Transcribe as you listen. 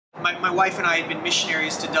my wife and I had been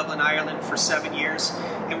missionaries to Dublin, Ireland for 7 years,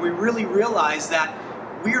 and we really realized that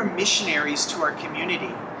we are missionaries to our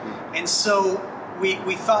community. And so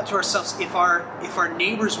we thought to ourselves, if our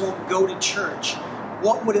neighbors won't go to church,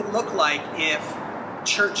 what would it look like if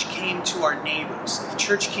church came to our neighbors, if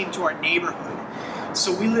church came to our neighborhood?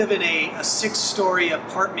 So we live in a 6-story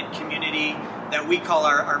apartment community that we call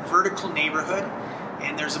our vertical neighborhood,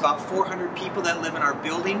 and there's about 400 people that live in our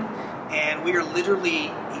building, and we are literally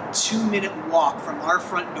a 2-minute walk from our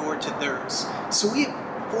front door to theirs. So we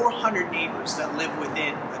have 400 neighbors that live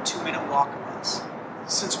within a 2-minute walk of us.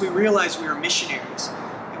 Since we realized we were missionaries,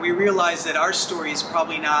 and we realized that our story is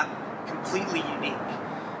probably not completely unique,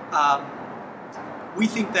 we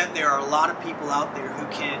think that there are a lot of people out there who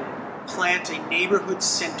can plant a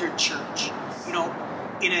neighborhood-centered church. You know,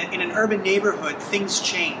 in an urban neighborhood, things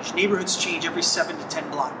change. Neighborhoods change every 7 to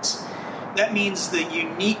 10 blocks. That means the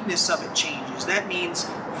uniqueness of it changes. That means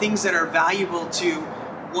things that are valuable to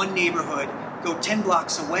one neighborhood go 10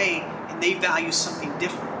 blocks away and they value something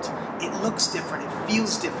different. It looks different, it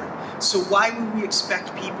feels different. So why would we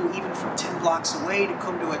expect people even from 10 blocks away to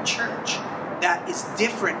come to a church that is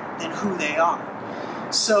different than who they are?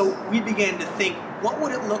 So we began to think, what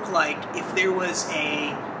would it look like if there was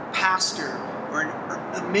a pastor or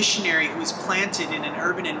a missionary who was planted in an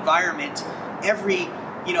urban environment every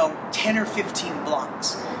 10 or 15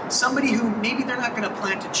 blocks? Somebody who maybe they're not going to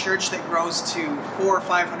plant a church that grows to 400 or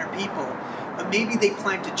 500 people, but maybe they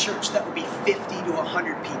plant a church that would be 50 to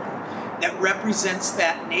 100 people, that represents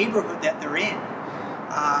that neighborhood that they're in.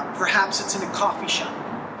 Perhaps it's in a coffee shop.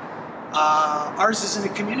 Ours is in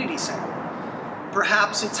a community center.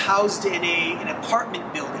 Perhaps it's housed in an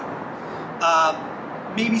apartment building.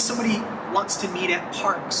 Maybe somebody wants to meet at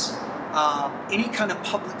parks, any kind of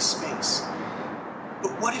public space.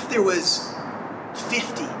 But what if there was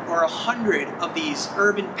 50 or 100 of these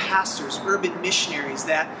urban pastors, urban missionaries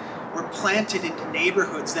that were planted into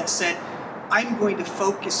neighborhoods that said, I'm going to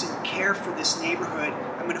focus and care for this neighborhood.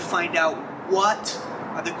 I'm going to find out what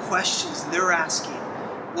are the questions they're asking.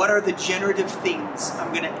 What are the generative things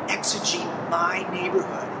I'm going to exegete my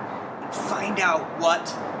neighborhood and find out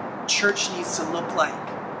what church needs to look like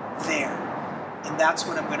there. And that's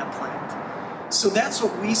what I'm going to plant. So that's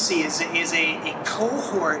what we see is a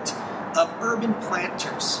cohort of urban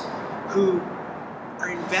planters who are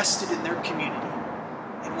invested in their community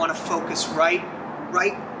and want to focus right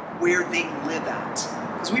where they live at.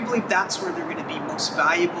 Because we believe that's where they're going to be most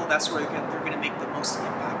valuable, that's where they're going to make the most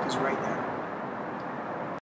impact, is right there.